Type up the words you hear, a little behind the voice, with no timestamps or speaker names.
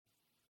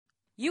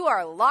You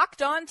are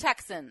Locked On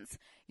Texans,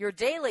 your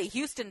daily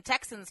Houston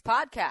Texans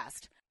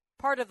podcast,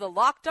 part of the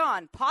Locked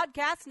On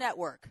Podcast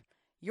Network,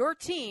 your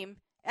team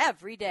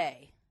every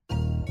day.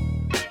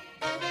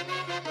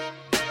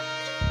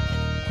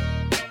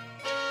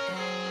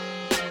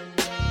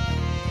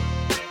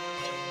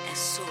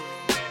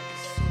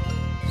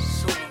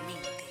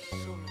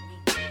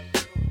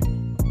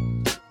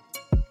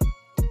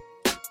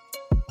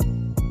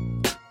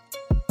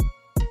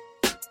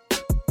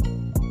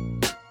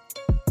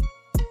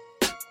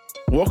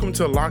 Welcome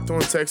to Locked On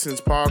Texans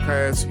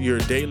podcast, your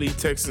daily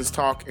Texans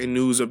talk and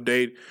news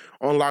update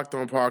on Locked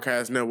On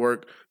Podcast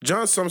Network.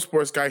 John Some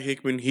Sports Guy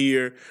Hickman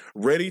here,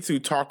 ready to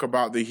talk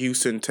about the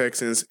Houston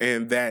Texans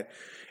and that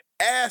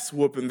ass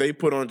whooping they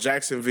put on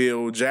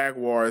Jacksonville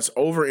Jaguars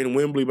over in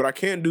Wembley. But I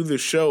can't do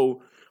this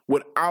show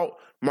without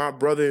my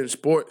brother in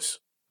sports,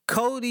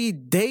 Cody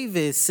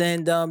Davis.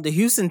 And the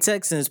Houston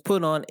Texans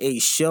put on a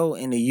show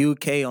in the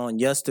UK on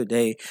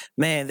yesterday.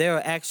 Man,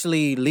 they're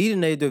actually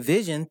leading their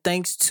division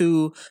thanks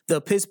to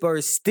the Pittsburgh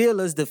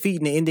Steelers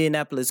defeating the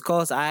Indianapolis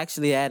Colts. I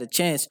actually had a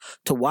chance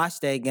to watch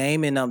that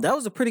game, and that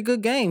was a pretty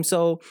good game.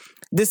 So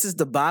this is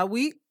the bye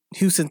week.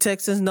 Houston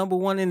Texans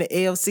 #1 in the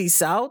AFC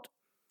South.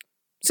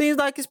 Seems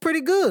like it's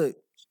pretty good.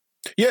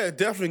 Yeah,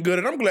 definitely good.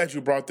 And I'm glad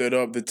you brought that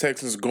up. The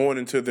Texans going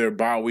into their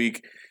bye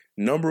week,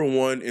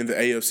 #1 in the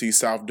AFC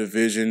South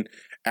division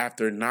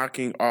after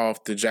knocking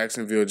off the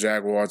Jacksonville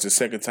Jaguars the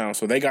second time.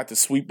 So they got the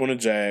sweep on the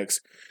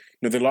Jags.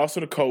 You know, they lost to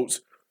the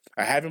Colts.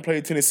 I haven't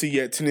played Tennessee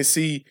yet.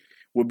 Tennessee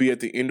will be at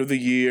the end of the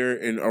year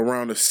and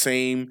around the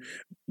same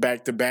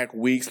back-to-back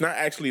weeks. Not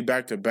actually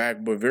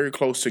back-to-back, but very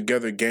close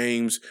together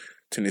games.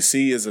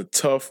 Tennessee is a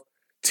tough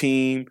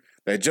team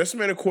that just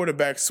made a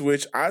quarterback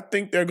switch. I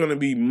think they're going to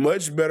be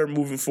much better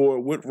moving forward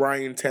with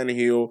Ryan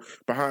Tannehill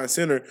behind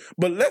center.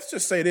 But let's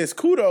just say this.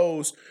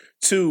 Kudos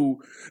to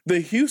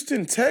the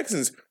Houston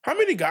Texans. How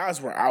many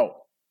guys were out?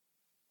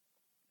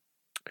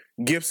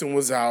 Gibson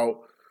was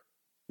out.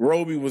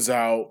 Roby was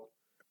out.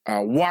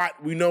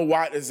 Watt, we know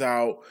Watt is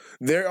out.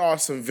 There are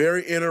some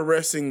very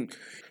interesting...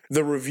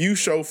 The review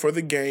show for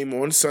the game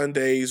on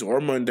Sundays or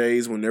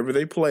Mondays, whenever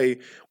they play,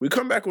 we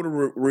come back with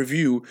a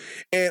review.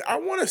 And I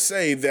want to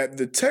say that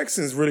the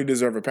Texans really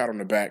deserve a pat on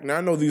the back. Now,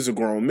 I know these are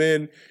grown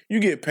men.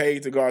 You get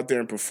paid to go out there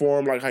and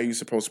perform like how you're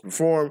supposed to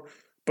perform.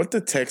 But the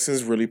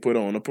Texans really put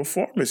on a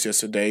performance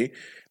yesterday.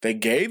 They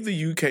gave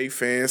the UK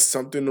fans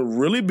something to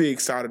really be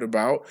excited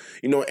about.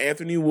 You know,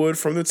 Anthony Wood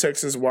from the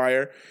Texans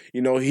Wire,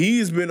 you know,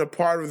 he's been a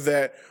part of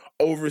that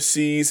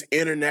overseas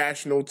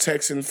international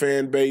Texan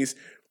fan base.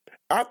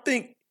 I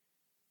think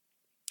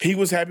he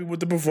was happy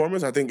with the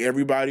performance. I think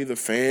everybody, the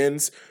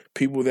fans,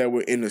 people that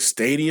were in the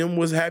stadium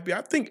was happy.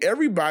 I think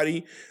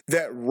everybody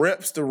that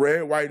reps the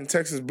red, white, and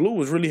Texas blue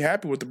was really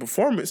happy with the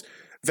performance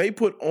they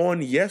put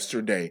on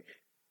yesterday.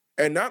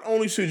 And not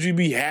only should you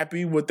be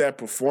happy with that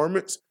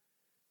performance,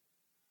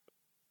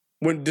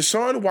 when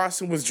Deshaun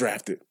Watson was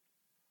drafted,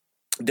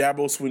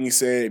 Dabo Swinney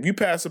said, if you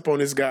pass up on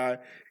this guy,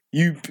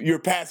 you're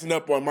passing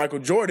up on Michael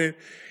Jordan.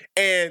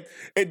 And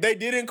they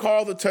didn't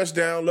call the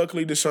touchdown.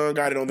 Luckily, Deshaun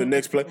got it on the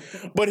next play.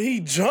 But he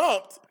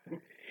jumped,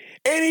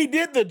 and he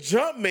did the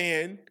jump,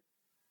 man.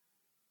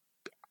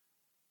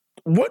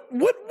 What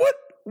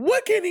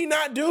can he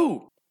not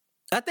do?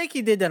 I think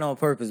he did that on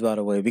purpose, by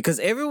the way, because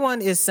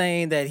everyone is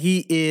saying that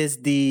he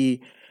is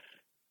the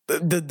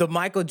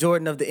Michael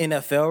Jordan of the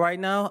NFL right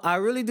now. I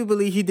really do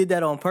believe he did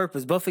that on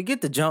purpose, but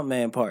forget the jump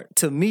man part.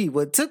 To me,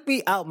 what took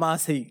me out my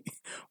seat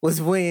was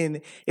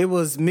when it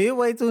was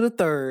midway through the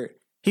third.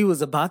 He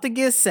was about to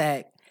get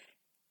sacked,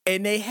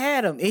 and they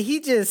had him, and he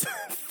just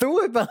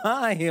threw it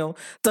behind him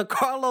to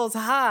Carlos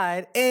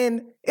Hyde,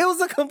 and it was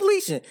a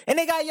completion, and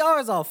they got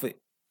yards off it.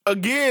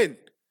 Again,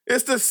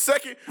 it's the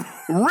second.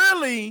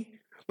 Really,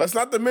 let's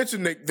not to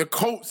mention the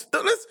Colts.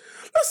 Let's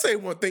say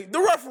one thing.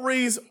 The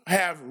referees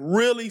have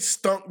really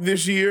stunk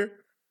this year.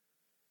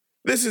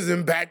 This is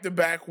in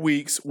back-to-back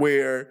weeks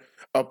where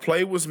a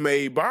play was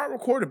made by our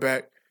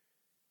quarterback,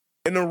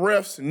 and the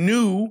refs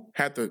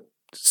had the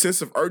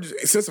sense of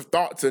urgency, sense of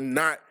thought to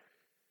not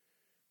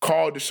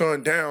call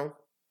Deshaun down,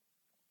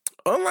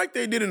 unlike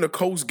they did in the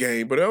Colts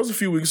game. But that was a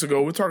few weeks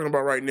ago. We're talking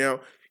about right now.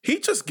 He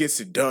just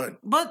gets it done.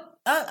 But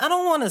I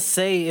don't want to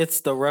say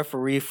it's the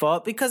referee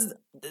fault because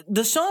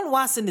Deshaun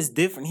Watson is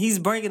different. He's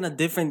bringing a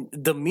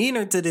different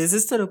demeanor to this.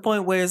 It's to the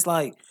point where it's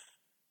like,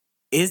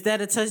 is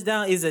that a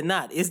touchdown? Is it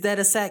not? Is that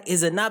a sack?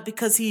 Is it not?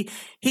 Because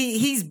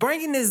he's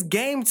bringing this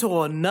game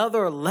to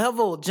another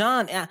level,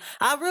 John.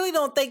 I really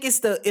don't think it's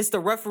the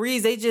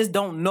referees. They just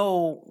don't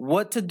know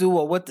what to do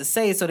or what to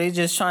say, so they're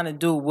just trying to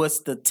do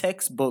what's the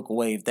textbook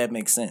way, if that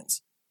makes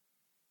sense.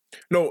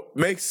 No,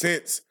 makes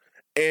sense.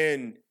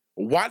 And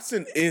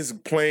Watson is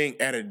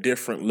playing at a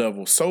different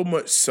level, so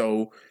much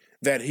so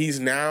that he's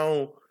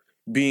now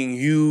being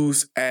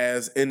used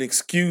as an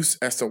excuse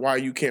as to why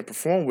you can't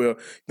perform well.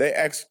 They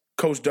asked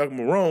Coach Doug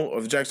Marrone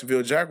of the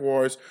Jacksonville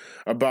Jaguars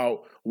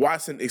about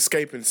Watson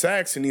escaping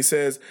sacks, and he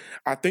says,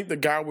 I think the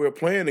guy we're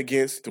playing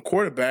against, the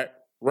quarterback,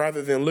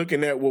 rather than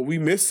looking at, well, we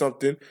missed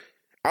something,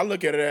 I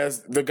look at it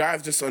as the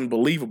guy's just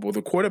unbelievable.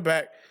 The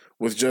quarterback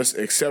was just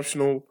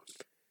exceptional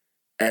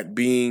at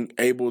being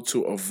able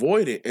to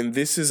avoid it. And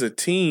this is a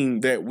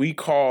team that we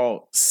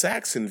call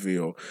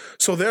Saxonville.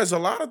 So there's a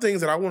lot of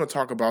things that I want to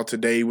talk about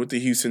today with the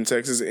Houston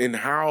Texans and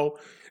how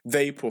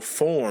they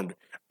performed.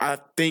 I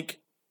think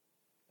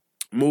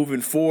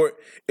moving forward,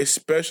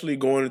 especially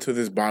going into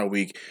this bye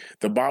week,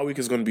 the bye week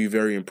is going to be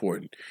very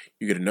important.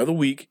 You get another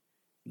week,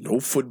 no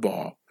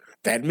football.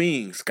 That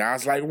means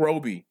guys like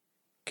Roby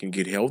can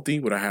get healthy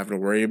without having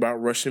to worry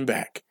about rushing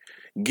back.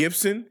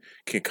 Gibson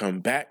can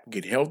come back,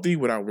 get healthy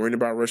without worrying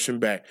about rushing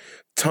back.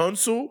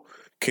 Tunsil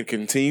can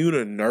continue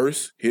to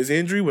nurse his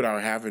injury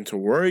without having to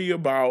worry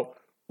about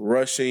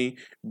rushing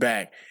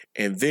back.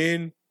 And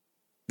then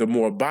the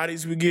more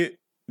bodies we get,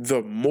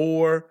 the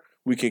more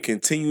we can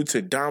continue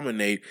to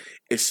dominate,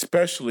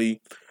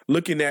 especially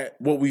looking at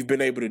what we've been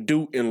able to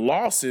do in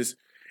losses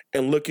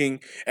and looking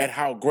at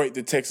how great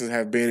the Texans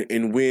have been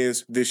in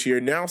wins this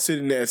year. Now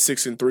sitting at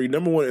 6-3,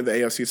 number one in the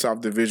AFC South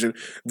Division.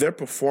 Their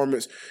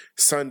performance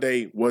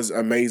Sunday was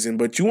amazing.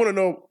 But you want to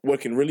know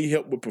what can really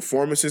help with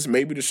performances?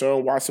 Maybe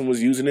Deshaun Watson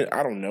was using it.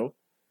 I don't know.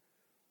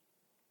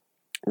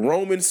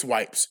 Roman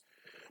swipes.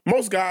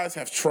 Most guys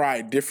have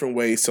tried different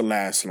ways to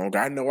last longer.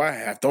 I know I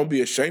have. Don't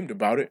be ashamed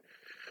about it.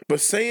 But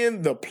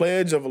saying the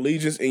Pledge of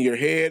Allegiance in your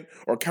head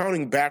or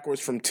counting backwards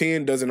from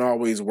 10 doesn't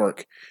always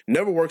work.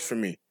 Never works for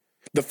me.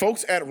 The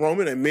folks at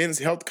Roman and Men's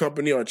Health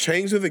Company are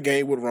changing the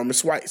game with Roman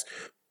Swipes,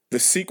 the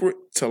secret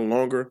to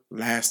longer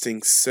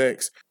lasting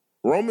sex.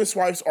 Roman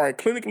Swipes are a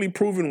clinically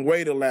proven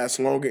way to last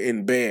longer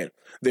in bed.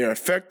 They're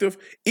effective,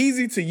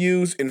 easy to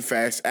use, and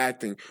fast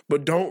acting,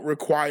 but don't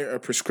require a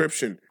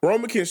prescription.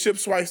 Roman can ship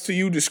swipes to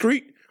you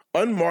discreet,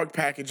 unmarked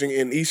packaging,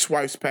 and each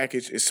swipes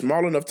package is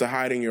small enough to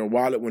hide in your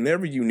wallet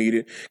whenever you need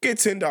it. Get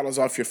 $10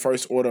 off your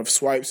first order of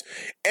swipes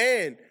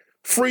and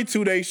free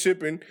 2-day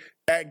shipping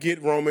at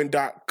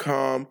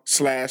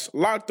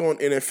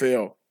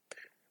GetRoman.com/LockedOnNFL.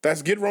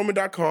 That's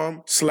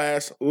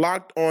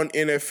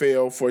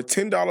GetRoman.com/LockedOnNFL for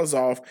 $10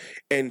 off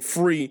and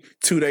free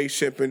 2-day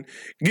shipping.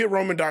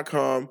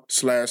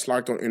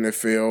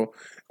 GetRoman.com/LockedOnNFL.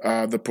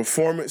 The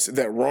performance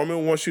that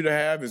Roman wants you to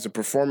have is the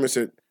performance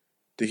that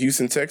the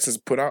Houston Texans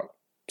put out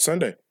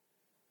Sunday.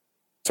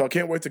 So I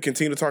can't wait to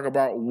continue to talk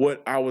about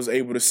what I was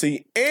able to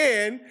see.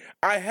 And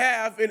I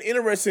have an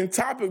interesting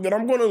topic that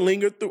I'm going to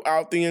linger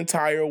throughout the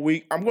entire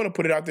week. I'm going to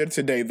put it out there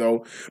today,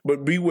 though.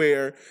 But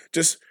beware.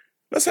 Just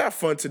let's have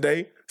fun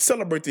today.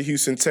 Celebrate the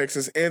Houston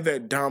Texans and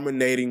that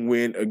dominating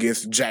win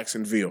against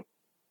Jacksonville.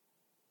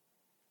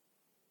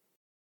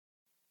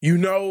 You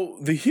know,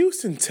 the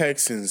Houston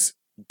Texans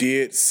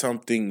did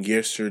something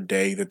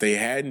yesterday that they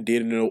hadn't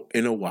did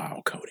in a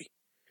while, Cody.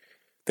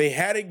 They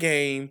had a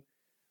game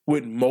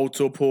with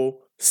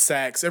multiple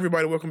sacks.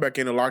 Everybody, welcome back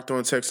into Locked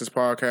On Texans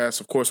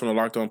podcast. Of course, on the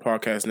Locked On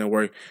Podcast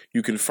Network.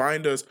 You can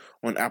find us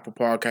on Apple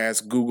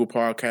Podcasts, Google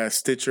Podcasts,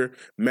 Stitcher,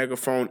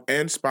 Megaphone,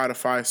 and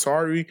Spotify.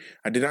 Sorry,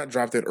 I did not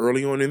drop that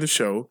early on in the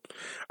show,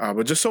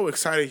 but just so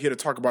excited here to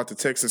talk about the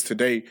Texans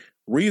today.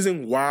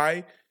 Reason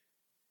why: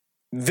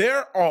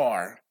 there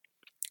are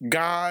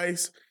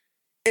guys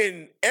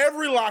in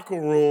every locker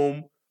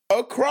room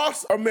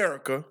across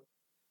America,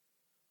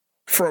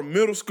 from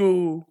middle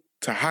school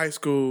to high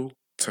school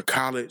to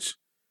college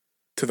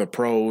to the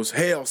pros,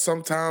 hell,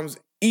 sometimes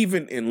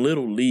even in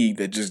Little League,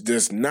 that just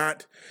does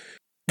not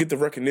get the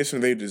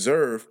recognition they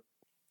deserve.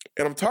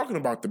 And I'm talking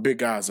about the big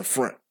guys up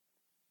front.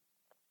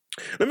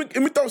 Let me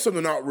throw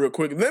something out real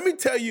quick. Let me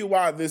tell you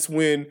why this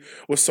win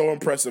was so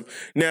impressive.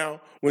 Now,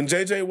 when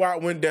J.J.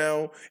 Watt went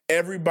down,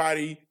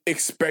 everybody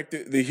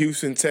expected the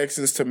Houston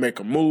Texans to make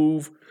a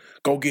move,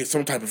 go get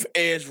some type of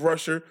edge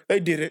rusher. They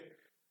didn't.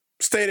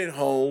 Stayed at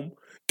home,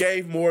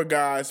 gave more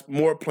guys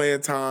more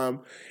playing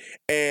time.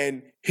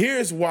 And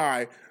here's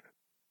why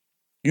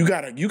you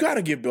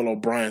gotta give Bill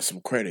O'Brien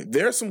some credit.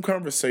 There are some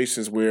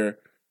conversations where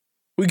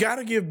we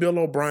gotta give Bill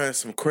O'Brien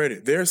some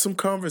credit. There are some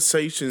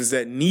conversations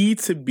that need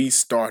to be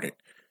started.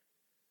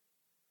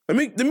 Let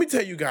me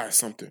tell you guys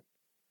something.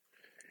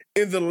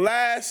 In the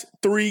last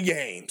 3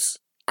 games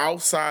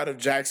outside of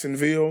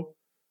Jacksonville,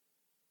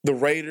 the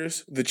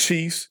Raiders, the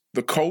Chiefs,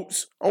 the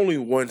Colts, only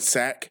 1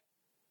 sack.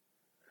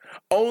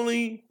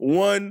 Only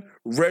 1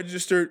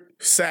 registered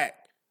sack.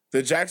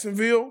 The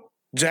Jacksonville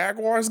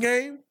Jaguars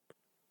game,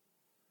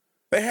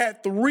 they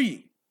had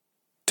 3.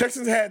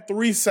 Texans had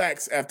 3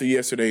 sacks after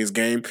yesterday's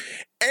game.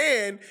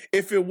 And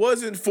if it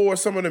wasn't for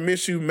some of the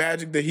Minshew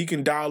magic that he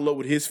can dial up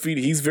with his feet,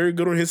 he's very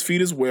good on his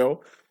feet as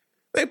well,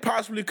 they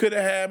possibly could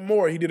have had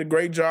more. He did a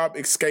great job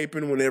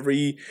escaping whenever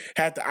he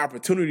had the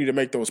opportunity to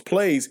make those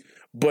plays.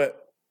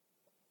 But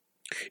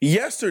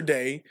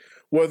yesterday,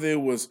 whether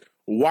it was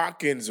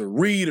Watkins or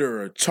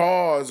Reeder or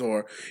Charles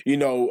or,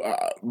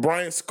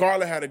 Brian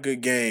Scarlett had a good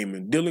game,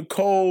 and Dylan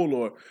Cole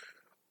or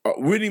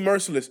Whitney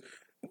Merciless.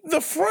 The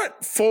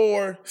front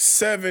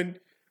 4-7,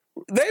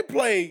 they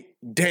played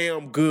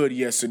damn good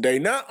yesterday.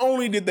 Not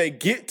only did they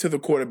get to the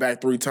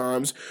quarterback 3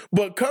 times,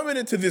 but coming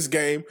into this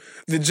game,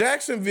 the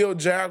Jacksonville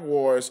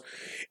Jaguars,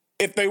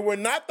 if they were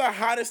not the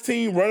hottest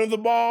team running the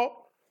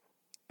ball,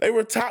 they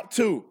were top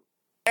 2.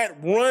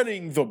 at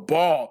running the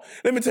ball.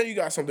 Let me tell you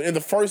guys something. In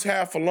the first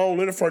half alone,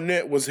 Leonard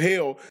Fournette was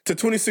held to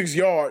 26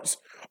 yards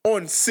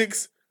on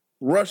 6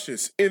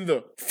 rushes in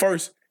the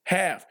first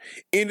half.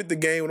 Ended the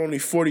game with only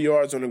 40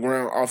 yards on the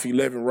ground off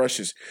 11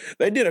 rushes.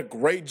 They did a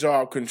great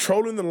job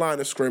controlling the line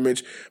of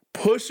scrimmage,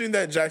 pushing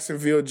that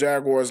Jacksonville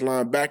Jaguars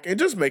line back, and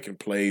just making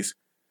plays.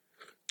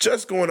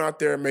 Just going out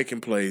there and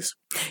making plays.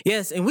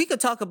 Yes, and we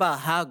could talk about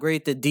how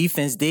great the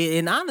defense did.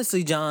 And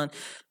honestly, John,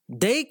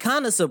 they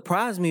kind of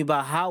surprised me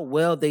by how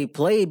well they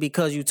played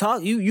because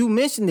you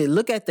mentioned it.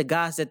 Look at the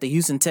guys that the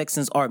Houston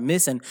Texans are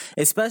missing,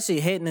 especially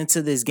heading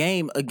into this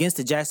game against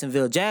the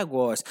Jacksonville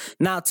Jaguars.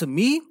 Now, to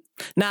me,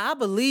 I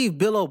believe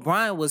Bill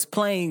O'Brien was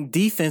playing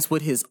defense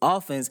with his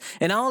offense,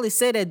 and I only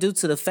say that due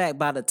to the fact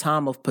by the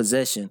time of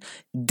possession.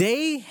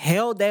 They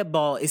held that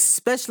ball,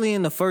 especially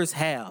in the first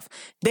half.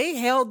 They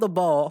held the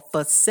ball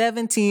for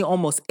 17,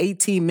 almost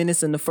 18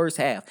 minutes in the first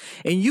half.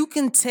 And you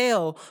can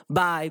tell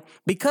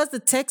because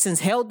the Texans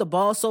held the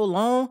ball so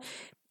long,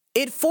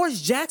 it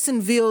forced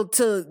Jacksonville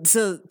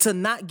to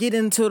not get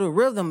into the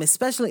rhythm,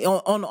 especially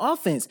on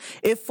offense.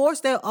 It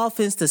forced their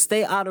offense to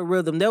stay out of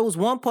rhythm. There was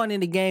one point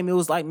in the game, it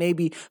was like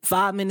maybe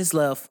 5 minutes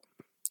left.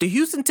 The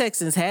Houston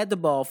Texans had the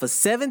ball for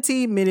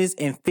 17 minutes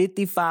and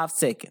 55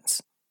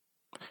 seconds.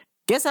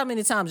 Guess how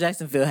many times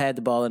Jacksonville had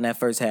the ball in that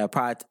first half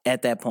prior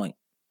at that point?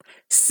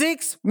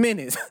 6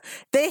 minutes.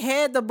 They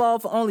had the ball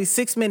for only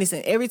 6 minutes,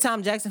 and every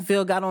time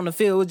Jacksonville got on the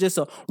field, it was just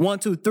a 1,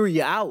 2, 3,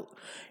 you're out.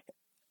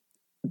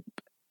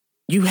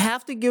 You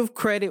have to give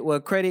credit where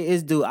credit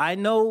is due. I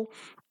know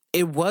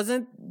it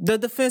wasn't the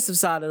defensive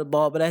side of the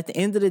ball, but at the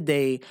end of the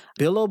day,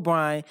 Bill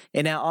O'Brien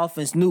and that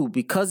offense knew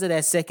because of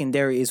that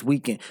secondary is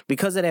weakened,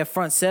 because of that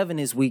front seven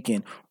is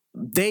weakened.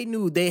 They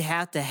knew they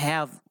have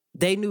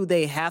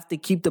to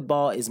keep the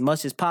ball as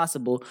much as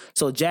possible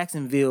so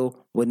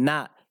Jacksonville would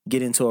not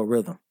get into a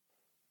rhythm.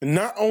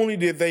 Not only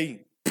did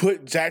they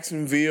put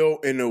Jacksonville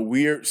in a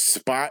weird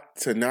spot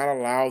to not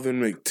allow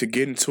them to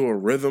get into a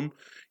rhythm.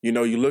 You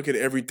know, you look at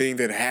everything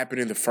that happened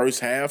in the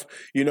first half.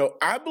 You know,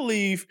 I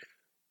believe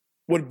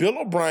what Bill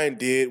O'Brien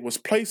did was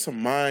play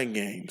some mind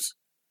games.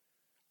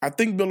 I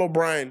think Bill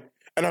O'Brien,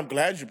 and I'm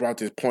glad you brought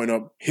this point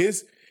up,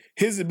 his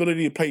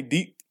ability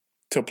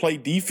to play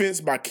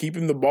defense by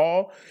keeping the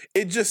ball,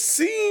 it just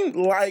seemed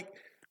like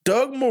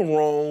Doug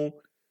Marrone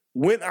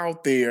went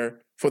out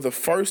there for the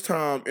first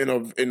time in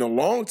a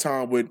long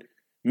time with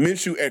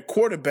Minshew at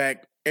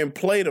quarterback and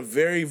played a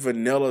very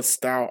vanilla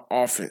style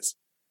offense.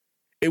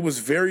 It was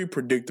very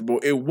predictable.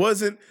 It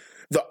wasn't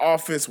the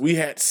offense we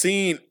had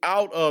seen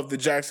out of the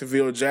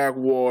Jacksonville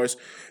Jaguars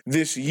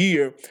this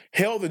year.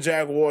 Held the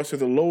Jaguars to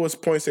the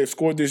lowest points they've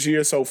scored this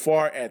year so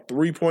far at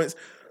 3 points.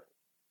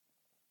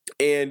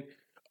 And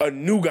a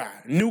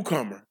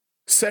newcomer,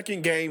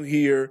 second game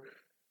here,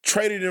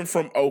 traded him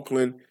from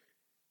Oakland.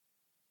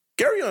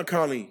 Gareon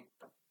Conley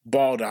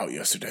balled out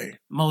yesterday.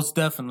 Most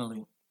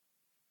definitely.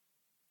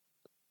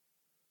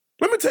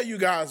 Let me tell you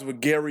guys what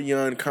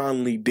Gareon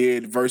Conley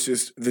did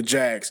versus the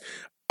Jags.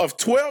 Of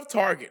 12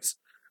 targets,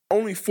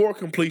 only 4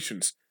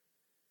 completions.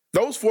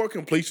 Those 4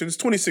 completions,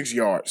 26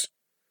 yards.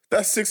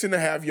 That's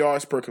 6.5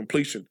 yards per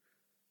completion.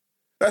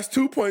 That's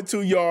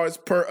 2.2 yards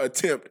per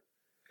attempt.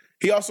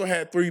 He also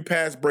had 3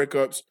 pass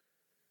breakups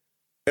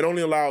and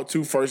only allowed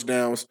 2 first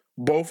downs,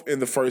 both in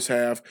the first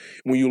half.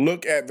 When you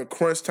look at the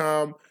crunch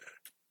time,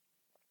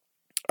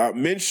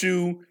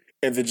 Minshew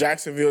and the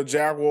Jacksonville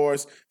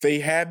Jaguars, they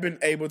have been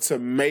able to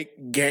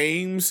make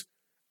games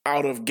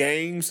out of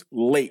games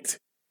late.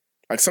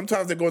 Like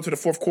sometimes they go into the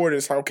fourth quarter and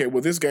it's like, okay,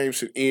 well, this game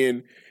should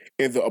end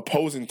and the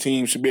opposing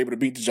team should be able to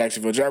beat the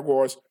Jacksonville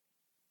Jaguars.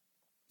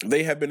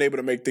 They have been able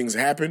to make things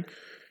happen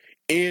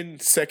in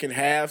second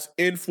halves,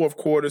 in fourth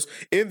quarters.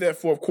 In that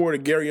fourth quarter,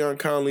 Gareon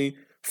Conley,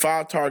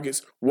 5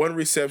 targets, 1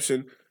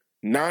 reception,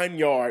 9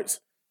 yards,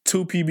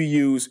 2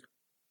 PBUs.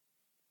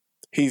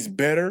 He's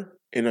better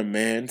in a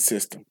man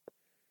system.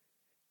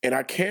 And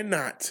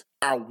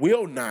I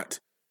will not,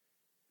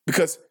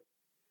 because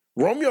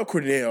Romeo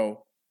Crennel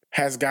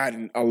has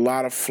gotten a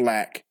lot of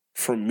flack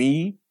from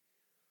me,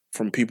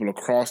 from people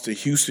across the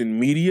Houston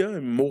media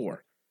and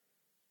more.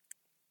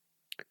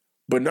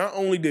 But not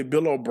only did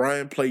Bill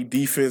O'Brien play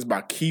defense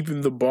by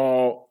keeping the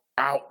ball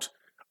out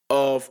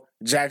of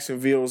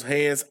Jacksonville's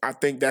hands, I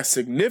think that's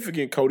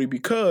significant, Cody,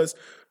 because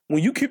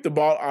when you keep the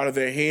ball out of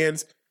their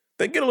hands,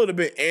 they get a little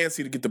bit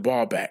antsy to get the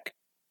ball back.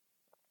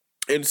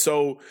 And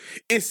so,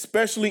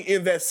 especially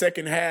in that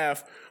second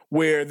half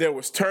where there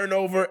was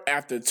turnover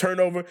after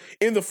turnover,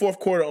 in the fourth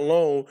quarter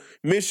alone,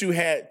 Minshew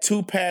had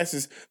 2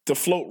 passes to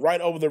float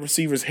right over the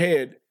receiver's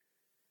head.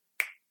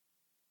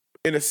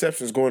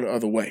 Interceptions going the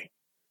other way.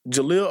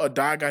 Jaleel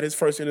Adai got his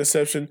first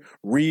interception.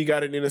 Reed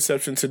got an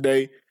interception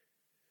today.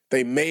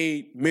 They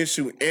made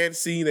Minshew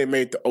antsy. They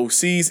made the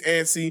OCs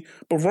antsy.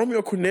 But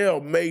Romeo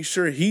Crennel made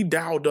sure he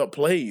dialed up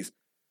plays.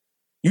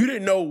 You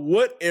didn't know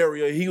what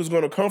area he was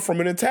going to come from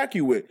and attack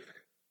you with.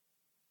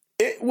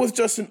 It was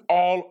just an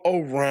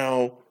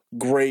all-around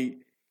great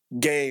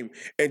game.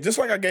 And just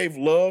like I gave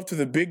love to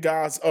the big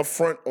guys up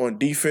front on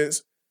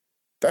defense,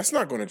 that's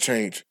not going to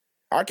change.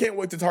 I can't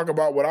wait to talk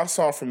about what I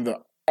saw from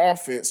the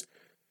offense,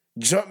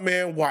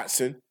 Jumpman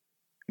Watson,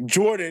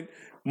 Jordan,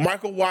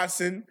 Michael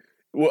Watson,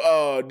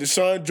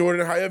 Deshaun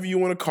Jordan, however you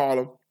want to call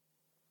him,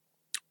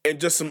 and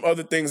just some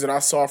other things that I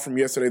saw from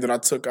yesterday that I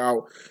took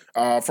out.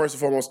 First and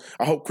foremost,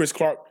 I hope Chris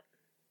Clark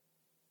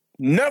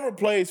never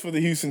plays for the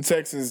Houston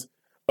Texans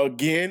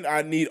again.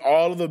 I need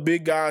all of the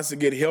big guys to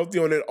get healthy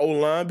on that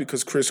O-line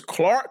because Chris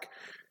Clark,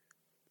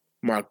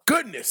 my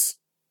goodness,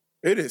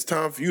 it is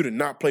time for you to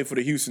not play for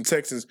the Houston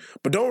Texans.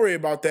 But don't worry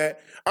about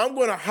that. I'm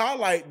going to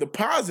highlight the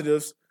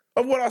positives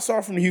of what I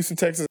saw from the Houston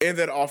Texans and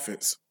that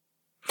offense.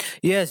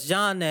 Yes,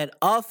 John, that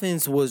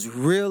offense was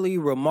really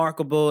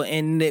remarkable,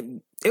 and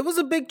it was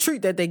a big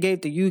treat that they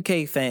gave the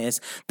UK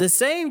fans. The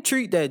same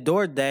treat that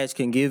DoorDash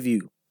can give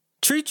you.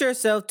 Treat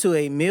yourself to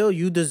a meal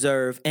you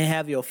deserve and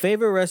have your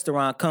favorite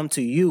restaurant come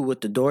to you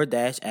with the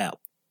DoorDash app.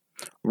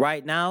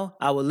 Right now,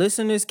 our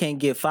listeners can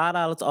get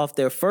 $5 off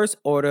their first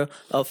order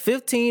of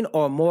 15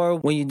 or more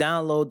when you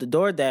download the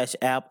DoorDash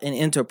app and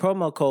enter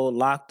promo code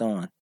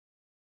LOCKEDON.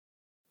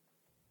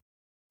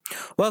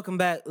 Welcome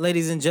back,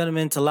 ladies and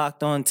gentlemen, to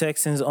Locked On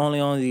Texans,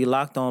 only on the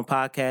Locked On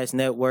Podcast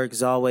Network.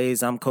 As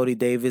always, I'm Cody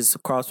Davis.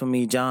 Across from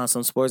me, John,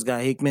 some sports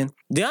guy Hickman.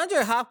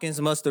 DeAndre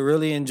Hopkins must have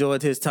really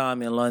enjoyed his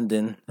time in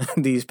London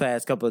these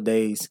past couple of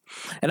days.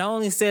 And I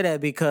only say that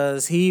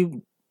because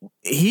he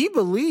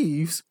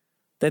believes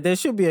that there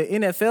should be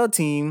an NFL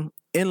team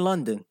in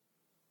London.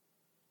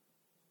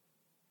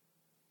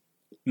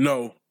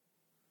 No,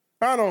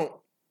 I don't.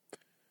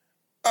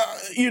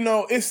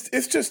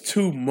 It's just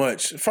too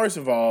much. First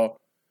of all,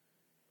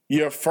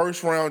 your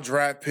first-round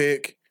draft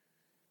pick,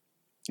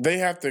 they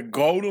have to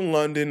go to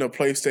London, a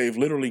place they've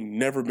literally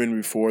never been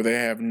before.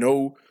 They're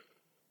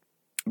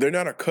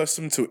not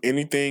accustomed to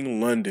anything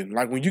London.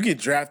 Like when you get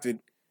drafted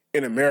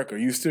in America,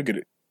 you're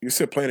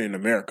still playing in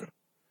America.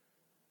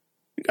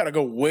 You got to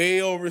go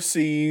way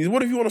overseas.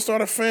 What if you want to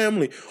start a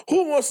family?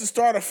 Who wants to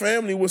start a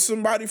family with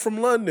somebody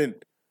from London?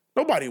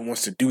 Nobody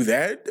wants to do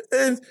that.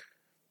 And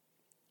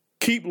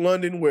keep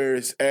London where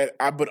it's at.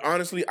 But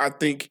honestly, I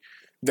think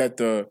that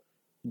the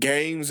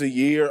games a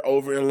year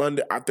over in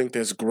London, I think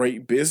that's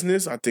great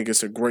business. I think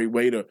it's a great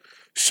way to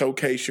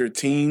showcase your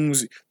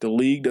teams. The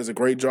league does a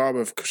great job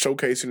of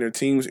showcasing their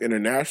teams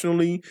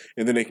internationally,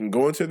 and then they can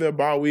go into their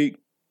bye week.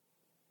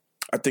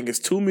 I think it's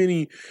too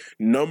many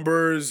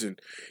numbers and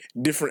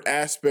different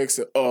aspects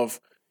of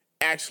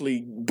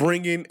actually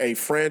bringing a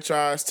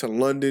franchise to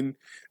London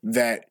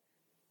that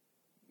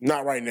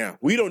not right now.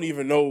 We don't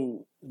even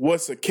know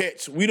what's a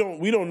catch. We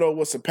don't know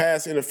what's a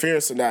pass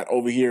interference or not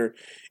over here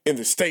in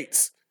the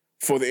States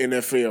for the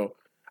NFL.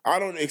 I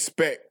don't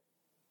expect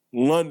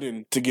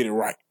London to get it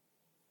right.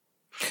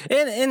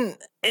 And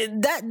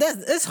that's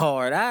it's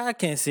hard. I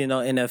can't see no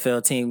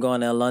NFL team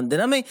going to London.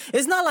 I mean,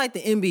 it's not like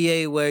the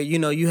NBA where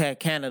you had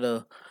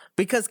Canada,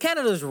 because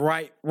Canada's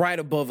right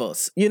above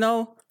us.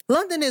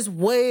 London is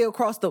way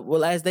across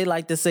as they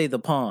like to say, the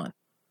pond.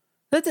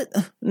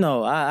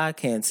 No, I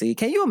can't see.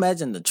 Can you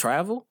imagine the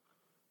travel?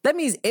 That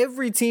means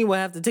every team will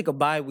have to take a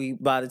bye week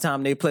by the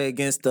time they play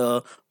against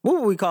what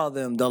would we call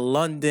them? The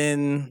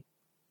London,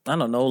 I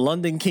don't know,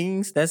 London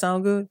Kings? That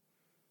sound good?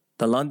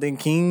 The London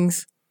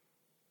Kings?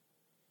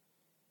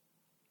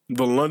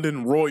 The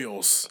London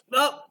Royals.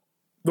 Oh,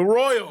 the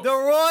Royals. The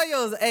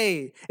Royals.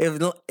 Hey,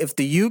 if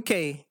the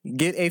UK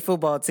get a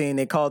football team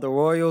they call the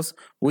Royals,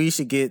 we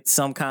should get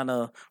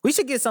something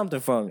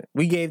from it.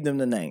 We gave them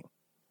the name.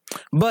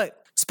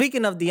 But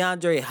speaking of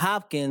DeAndre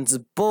Hopkins,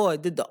 boy,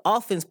 did the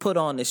offense put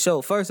on the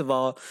show. First of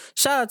all,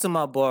 shout out to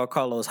my boy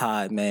Carlos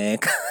Hyde, man.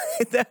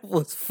 That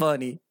was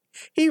funny.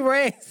 He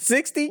ran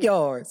 60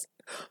 yards,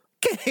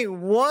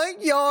 came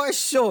 1 yard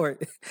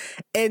short,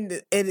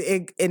 and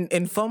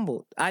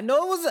fumbled. I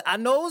know it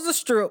was a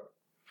strip,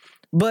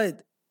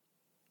 but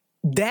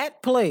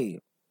that play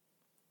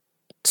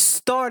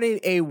started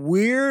a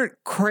weird,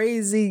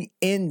 crazy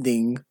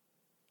ending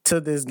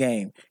to this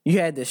game. You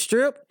had the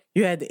strip,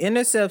 you had the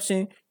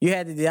interception, you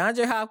had the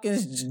DeAndre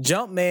Hopkins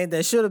jump man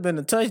that should have been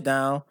a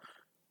touchdown,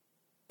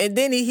 and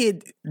then he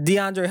hit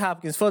DeAndre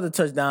Hopkins for the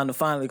touchdown to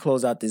finally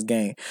close out this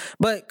game.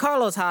 But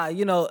Carlos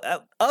Hyde,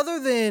 other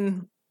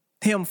than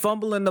him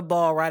fumbling the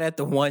ball right at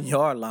the 1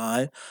 yard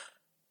line,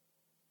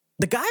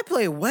 the guy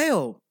played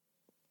well.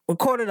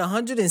 Recorded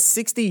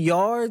 160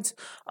 yards.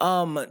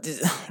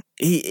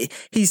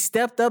 He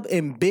stepped up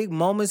in big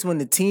moments when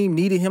the team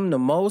needed him the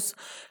most.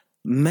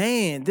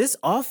 Man, this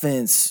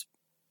offense,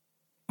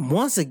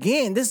 once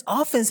again,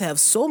 have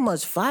so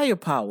much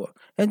firepower.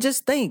 And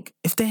just think,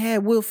 if they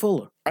had Will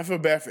Fuller. I feel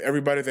bad for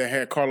everybody that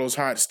had Carlos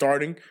Hyde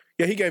starting.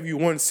 Yeah, he gave you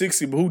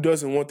 160, but who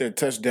doesn't want that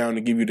touchdown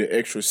to give you the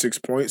extra 6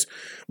 points?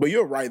 But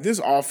you're right. This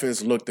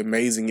offense looked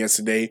amazing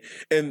yesterday.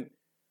 And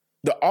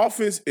the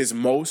offense is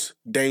most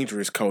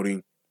dangerous,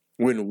 Cody,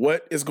 when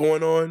what is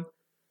going on?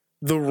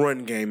 The run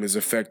game is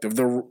effective.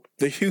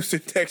 The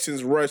Houston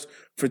Texans rushed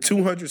for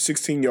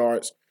 216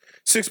 yards,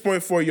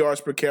 6.4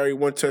 yards per carry,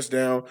 1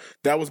 touchdown.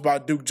 That was by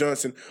Duke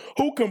Johnson,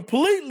 who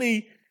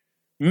completely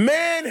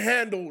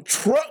manhandled,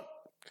 trucked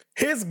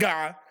his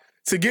guy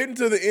to get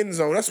into the end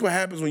zone. That's what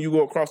happens when you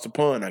go across the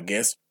pond, I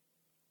guess.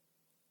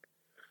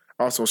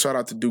 Also, shout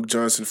out to Duke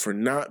Johnson for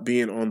not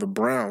being on the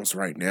Browns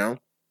right now.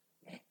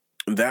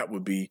 That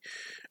would be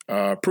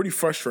pretty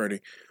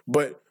frustrating.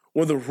 But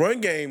when the run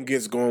game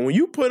gets going, when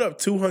you put up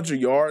 200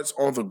 yards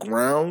on the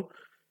ground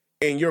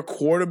and your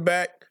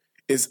quarterback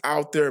is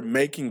out there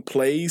making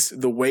plays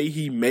the way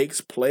he makes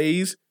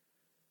plays,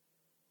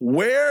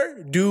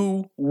 where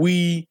do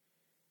we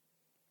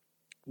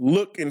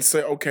look and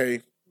say,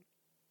 okay,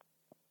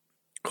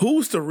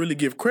 who's to really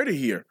give credit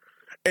here?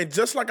 And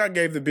just like I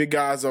gave the big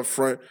guys up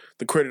front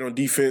the credit on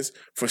defense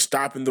for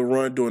stopping the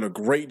run, doing a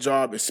great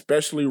job,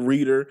 especially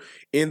Reader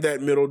in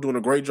that middle, doing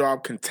a great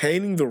job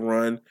containing the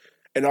run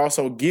and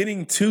also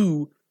getting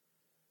to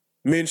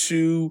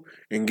Minshew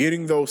and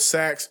getting those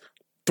sacks,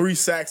 3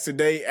 sacks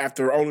today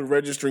after only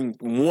registering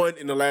 1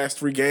 in the last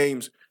 3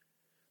 games.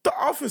 The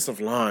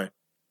offensive line.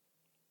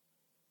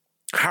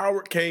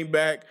 Howard came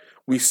back.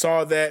 We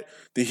saw that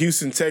the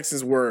Houston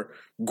Texans were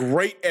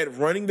great at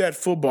running that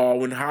football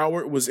when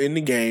Howard was in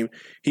the game.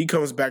 He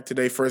comes back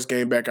today, first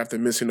game back after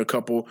missing a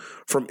couple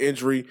from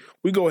injury.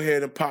 We go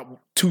ahead and pop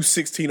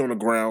 216 on the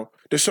ground.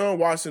 Deshaun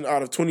Watson,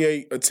 out of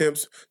 28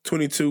 attempts,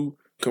 22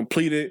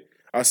 completed,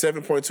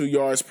 7.2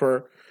 yards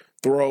per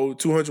throw,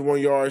 201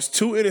 yards,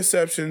 2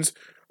 interceptions,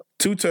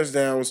 2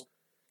 touchdowns,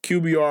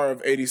 QBR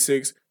of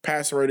 86,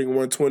 passer rating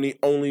 120,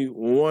 only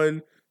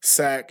 1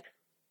 sack.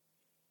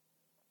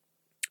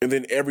 And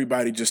then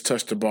everybody just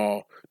touched the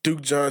ball.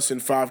 Duke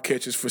Johnson, 5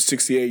 catches for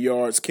 68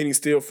 yards. Kenny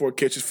Steele, 4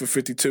 catches for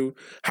 52.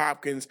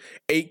 Hopkins,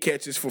 8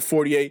 catches for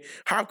 48.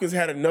 Hopkins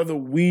had another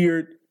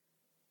weird,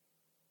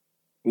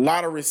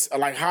 lot of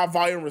high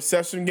volume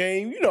reception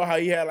game. You know how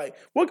he had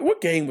what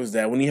game was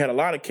that when he had a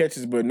lot of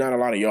catches but not a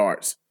lot of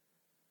yards?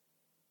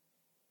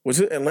 Was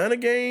it Atlanta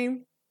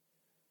game?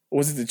 Or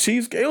was it the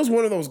Chiefs game? It was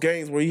one of those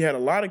games where he had a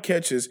lot of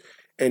catches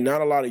and not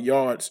a lot of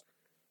yards.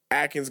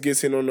 Atkins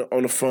gets in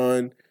on the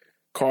fun.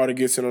 Carter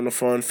gets in on the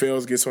fun.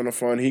 Fells gets on the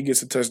fun. He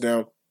gets a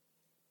touchdown.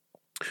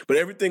 But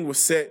everything was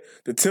set.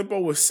 The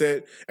tempo was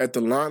set at the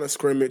line of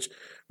scrimmage.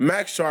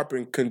 Max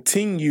Sharpen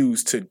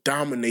continues to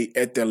dominate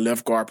at their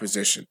left guard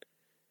position.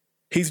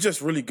 He's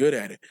just really good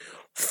at it.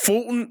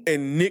 Fulton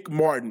and Nick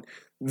Martin,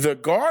 the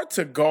guard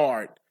to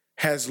guard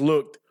has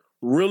looked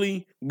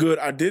really good.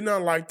 I did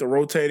not like the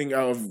rotating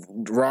of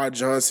Rod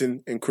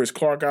Johnson and Chris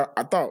Clark.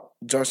 I thought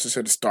Johnson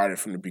should have started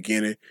from the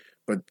beginning,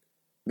 but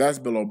that's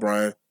Bill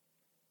O'Brien.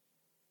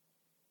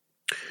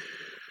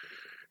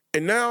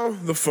 And now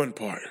the fun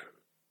part.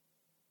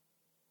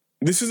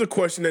 This is a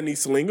question that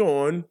needs to linger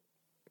on.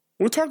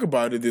 We'll talk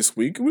about it this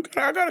week.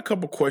 I got a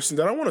couple questions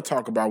that I want to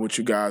talk about with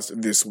you guys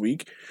this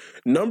week.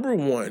 Number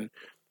 1,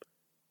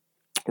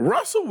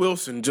 Russell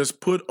Wilson just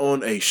put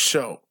on a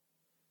show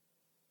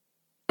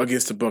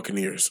against the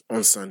Buccaneers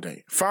on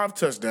Sunday. 5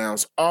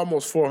 touchdowns,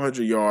 almost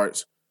 400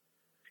 yards.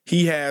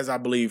 He has, I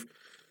believe,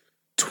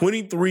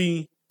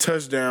 23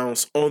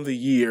 touchdowns on the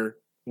year,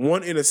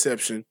 1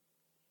 interception.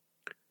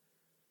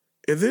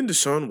 And then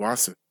Deshaun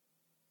Watson.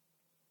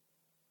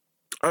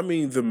 I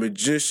mean, the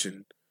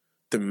magician,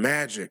 the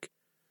magic,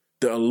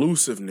 the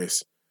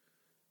elusiveness,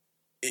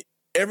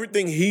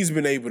 everything he's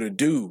been able to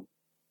do,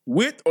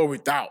 with or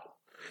without.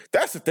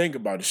 That's the thing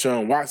about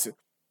Deshaun Watson.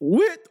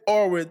 With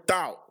or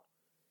without,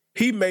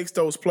 he makes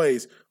those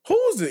plays.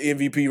 Who's the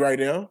MVP right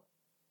now?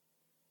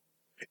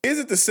 Is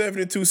it the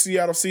 7-2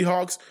 Seattle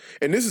Seahawks?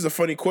 And this is a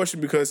funny question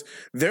because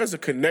there's a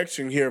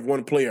connection here of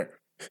one player.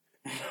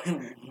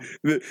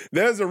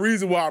 There's a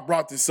reason why I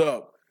brought this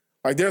up.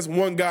 Like, there's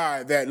one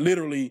guy that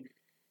literally,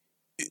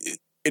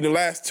 in the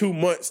last 2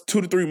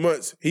 to 3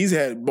 months, he's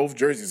had both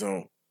jerseys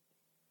on.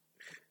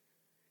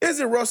 Is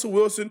it Russell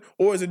Wilson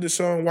or is it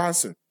Deshaun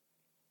Watson?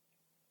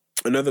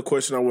 Another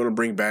question I want to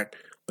bring back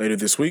later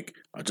this week.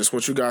 I just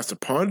want you guys to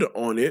ponder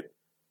on it.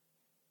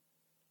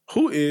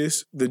 Who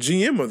is the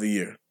GM of the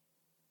year?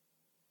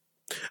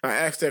 I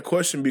asked that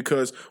question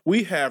because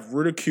we have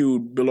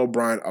ridiculed Bill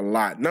O'Brien a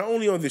lot, not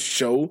only on this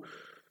show,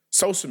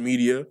 social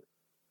media,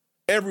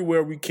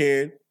 everywhere we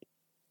can.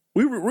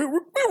 We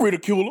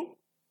ridicule him.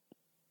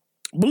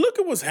 But look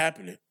at what's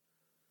happening.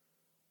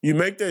 You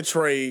make that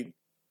trade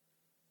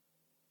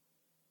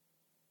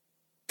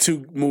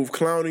to move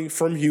Clowney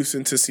from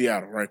Houston to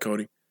Seattle, right,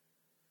 Cody?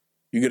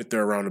 You get a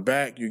 3rd rounder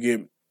back. You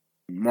get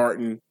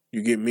Martin.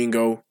 You get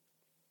Mingo.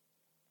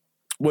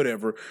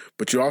 Whatever.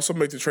 But you also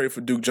make the trade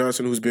for Duke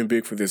Johnson, who's been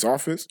big for this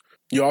offense.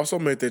 You also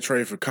made that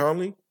trade for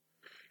Conley.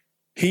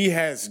 He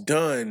has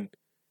done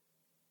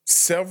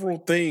several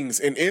things.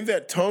 And in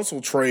that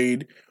Tunsil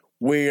trade,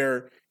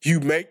 where you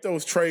make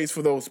those trades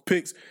for those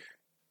picks,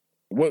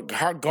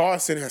 how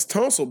godsend has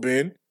Tunsil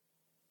been?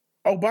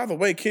 Oh, by the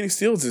way, Kenny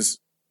Stills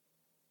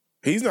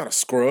he's not a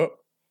scrub.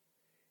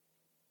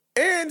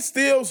 And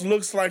Stills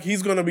looks like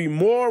he's going to be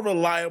more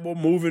reliable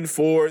moving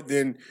forward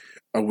than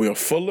a Will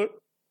Fuller,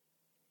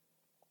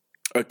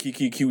 a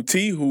Kiki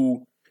QT,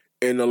 who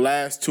in the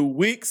last 2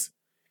 weeks,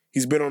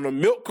 he's been on a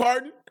milk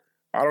carton.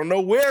 I don't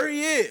know where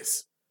he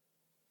is.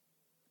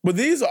 But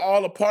these are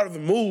all a part of the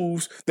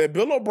moves that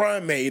Bill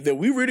O'Brien made that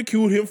we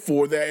ridiculed him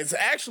for that is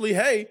actually,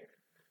 hey,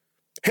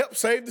 help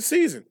save the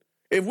season.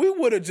 If we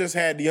would have just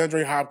had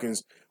DeAndre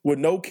Hopkins with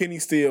no Kenny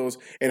Stills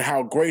and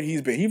how great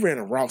he's been. He ran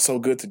a route so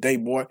good today,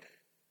 boy.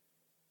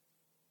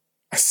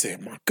 I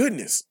said, my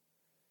goodness.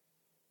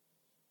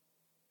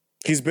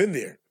 He's been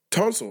there.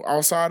 Tunsil,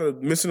 outside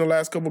of missing the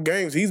last couple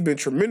games, he's been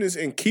tremendous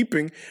in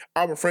keeping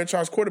our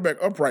franchise quarterback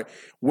upright.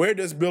 Where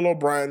does Bill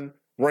O'Brien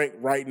rank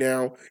right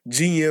now,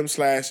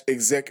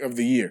 GM/exec of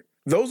the year?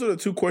 Those are the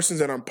two questions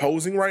that I'm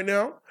posing right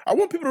now. I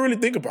want people to really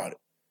think about it.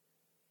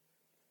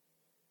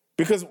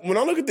 Because when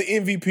I look at the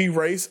MVP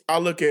race, I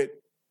look at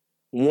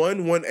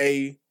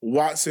 1A,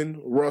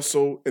 Watson,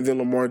 Russell, and then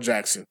Lamar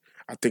Jackson.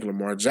 I think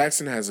Lamar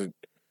Jackson has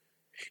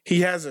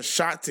a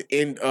shot to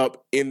end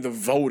up in the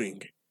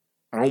voting.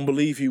 I don't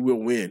believe he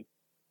will win.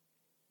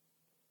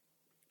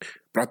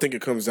 But I think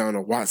it comes down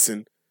to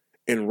Watson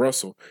and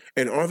Russell.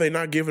 And are they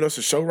not giving us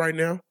a show right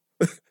now?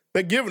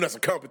 They're giving us a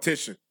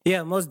competition.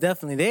 Yeah, most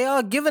definitely. They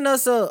are giving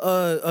us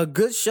a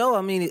good show.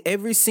 I mean,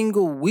 every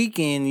single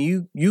weekend,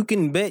 you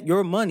can bet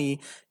your money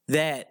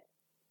that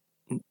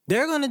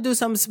they're going to do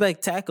something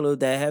spectacular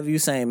that have you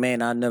saying,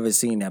 man, I've never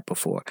seen that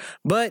before.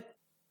 But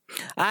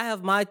I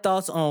have my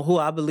thoughts on who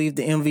I believe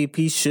the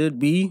MVP should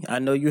be. I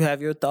know you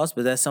have your thoughts,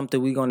 but that's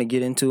something we're going to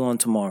get into on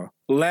tomorrow.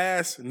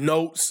 Last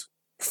notes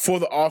for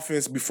the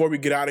offense before we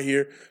get out of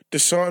here.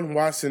 Deshaun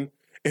Watson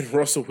and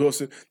Russell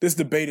Wilson. This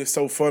debate is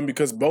so fun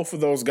because both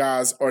of those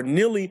guys are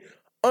nearly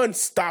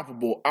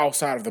unstoppable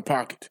outside of the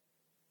pocket.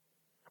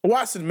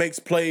 Watson makes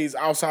plays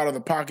outside of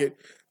the pocket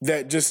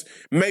that just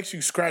makes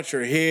you scratch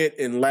your head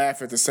and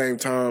laugh at the same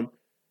time.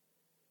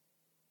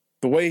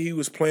 The way he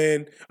was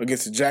playing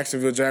against the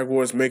Jacksonville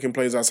Jaguars, making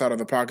plays outside of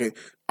the pocket,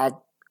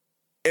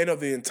 end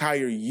of the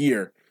entire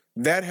year,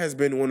 that has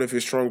been one of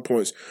his strong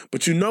points.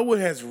 But you know what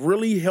has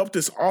really helped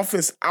this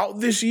offense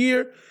out this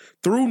year?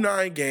 Through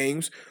 9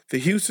 games, the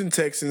Houston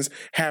Texans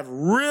have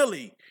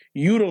really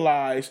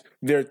utilized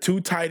their 2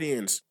 tight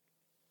ends.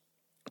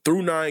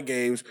 Through 9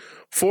 games,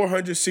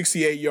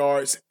 468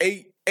 yards,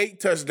 8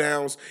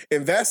 touchdowns,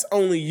 and that's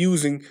only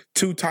using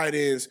 2 tight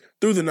ends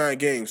through the 9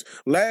 games.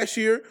 Last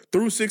year,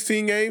 through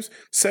 16 games,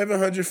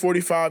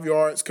 745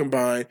 yards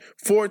combined,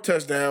 4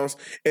 touchdowns,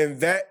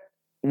 and that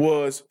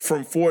was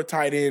from 4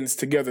 tight ends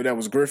together. That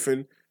was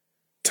Griffin,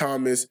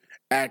 Thomas,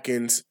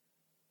 Atkins.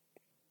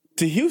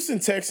 The Houston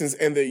Texans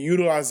and the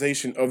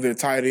utilization of their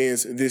tight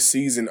ends this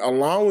season,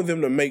 allowing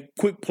them to make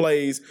quick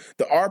plays.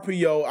 The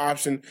RPO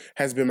option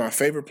has been my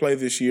favorite play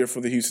this year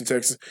for the Houston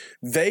Texans.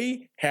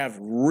 They have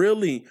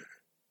really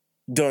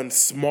done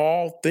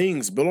small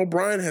things. Bill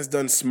O'Brien has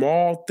done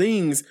small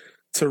things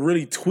to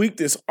really tweak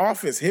this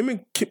offense. Him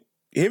and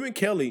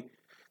Kelly,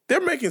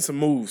 they're making some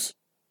moves.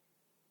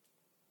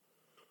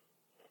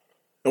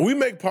 And we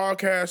make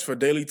podcasts for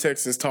Daily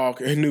Texans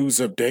Talk and News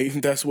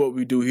Update. That's what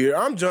we do here.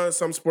 I'm John,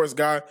 some sports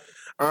guy.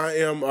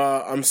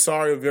 I'm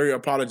sorry, I'm very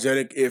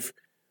apologetic if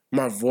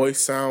my voice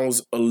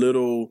sounds a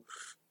little,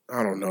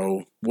 I don't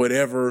know,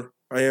 whatever.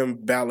 I am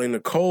battling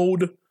a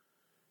cold.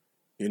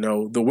 You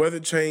know, the weather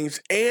change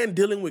and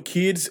dealing with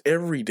kids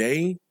every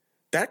day,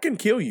 that can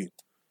kill you.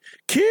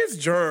 Kids'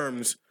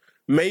 germs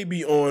may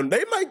be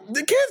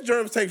the kids'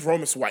 germs take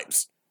Roman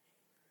swipes.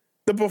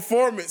 The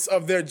performance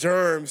of their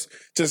germs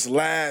just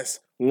lasts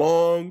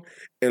long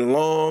and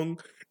long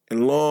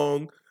and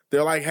long.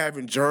 They're like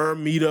having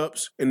germ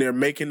meetups and they're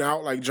making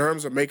out, like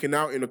germs are making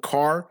out in a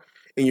car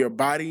in your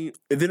body.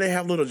 And then they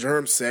have little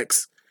germ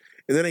sex.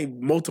 And then they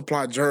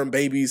multiply germ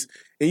babies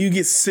and you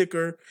get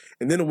sicker.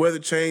 And then the weather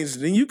changes.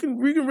 And then you can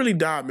really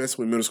die messing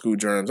with middle school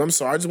germs. I'm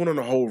sorry, I just went on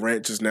a whole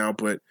rant just now.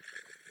 But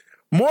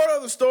more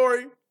of the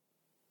story,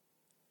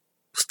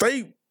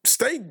 stay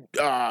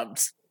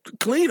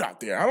clean out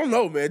there. I don't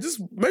know, man.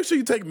 Just make sure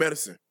you take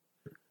medicine.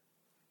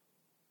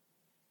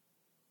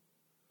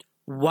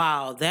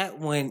 Wow, that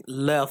went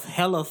left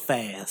hella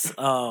fast.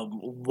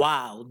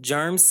 Wow,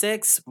 germ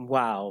sex.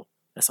 Wow,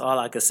 that's all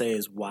I could say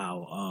is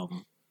wow.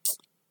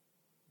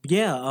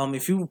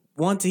 If you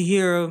want to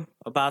hear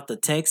about the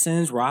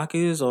Texans,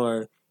 Rockets,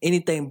 or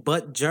anything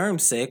but germ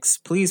sex,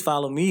 please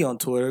follow me on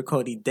Twitter,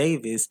 Cody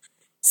Davis,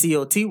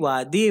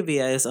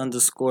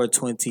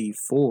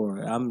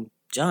 COTYDAVIS_24. I'm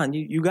John.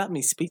 You got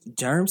me speaking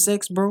germ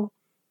sex, bro.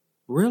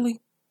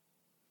 Really?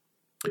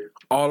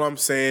 All I'm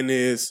saying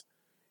is,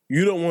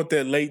 you don't want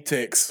that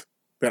latex,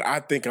 but I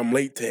think I'm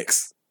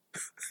latex.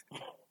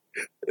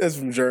 That's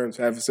from germs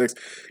having sex.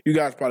 You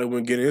guys probably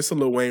wouldn't get it. It's a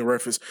Lil Wayne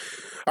reference.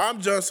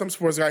 I'm John, some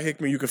sports guy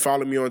Hickman. You can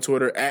follow me on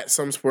Twitter at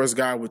some sports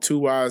guy with 2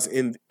 Y's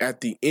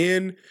at the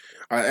end.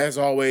 As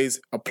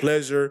always, a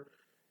pleasure,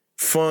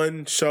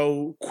 fun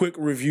show, quick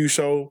review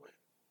show.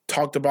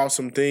 Talked about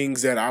some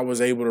things that I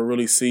was able to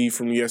really see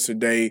from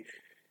yesterday.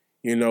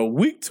 You know,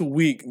 week to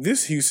week,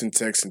 this Houston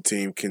Texans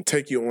team can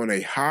take you on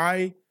a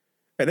high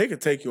and they can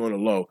take you on a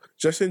low.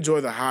 Just enjoy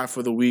the high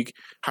for the week,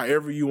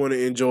 however you want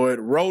to enjoy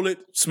it. Roll it,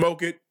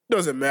 smoke it,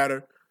 doesn't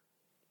matter.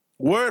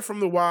 Word from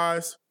the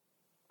wise.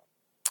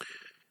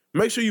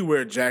 Make sure you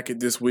wear a jacket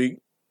this week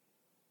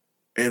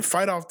and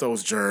fight off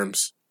those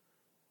germs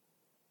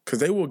because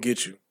they will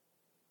get you.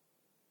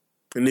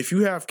 And if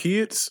you have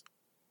kids,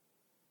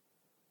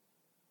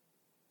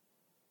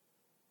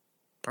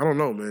 I don't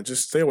know, man.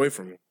 Just stay away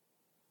from them.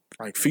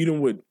 Like, feed him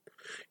with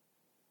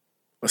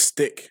a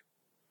stick.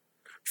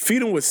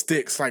 Feed him with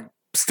sticks. Like,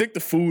 stick the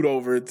food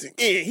over it.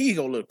 Here you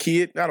go, little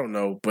kid. I don't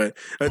know. But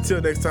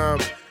until next time,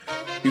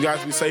 you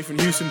guys be safe in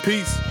Houston.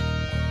 Peace.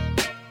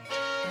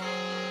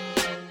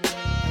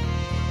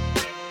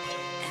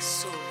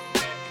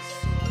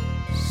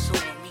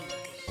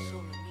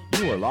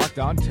 You are Locked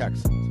On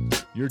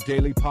Texans, your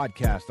daily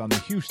podcast on the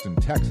Houston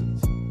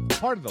Texans,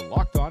 part of the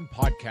Locked On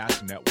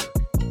Podcast Network.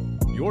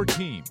 Your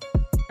team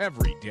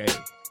every day.